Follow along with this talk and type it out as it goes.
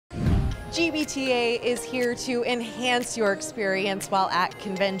GBTA is here to enhance your experience while at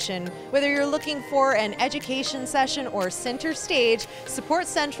convention. Whether you're looking for an education session or center stage, Support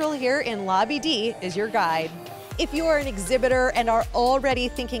Central here in Lobby D is your guide. If you are an exhibitor and are already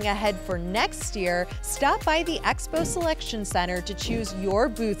thinking ahead for next year, stop by the Expo Selection Center to choose your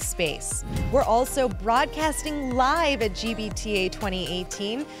booth space. We're also broadcasting live at GBTA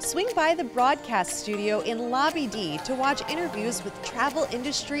 2018. Swing by the broadcast studio in Lobby D to watch interviews with travel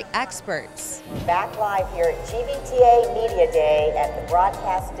industry experts. Back live here at GBTA Media Day at the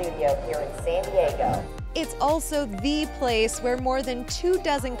broadcast studio here in San Diego. It's also the place where more than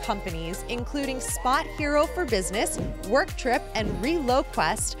 24 companies, including Spot Hero for Business, Work Trip, and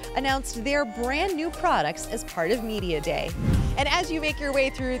ReloQuest, announced their brand new products as part of Media Day. And as you make your way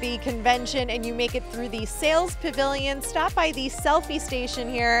through the convention and you make it through the sales pavilion, stop by the selfie station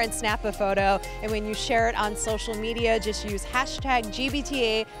here and snap a photo. And when you share it on social media, just use hashtag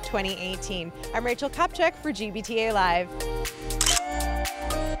GBTA 2018. I'm Rachel Kopchak for GBTA Live.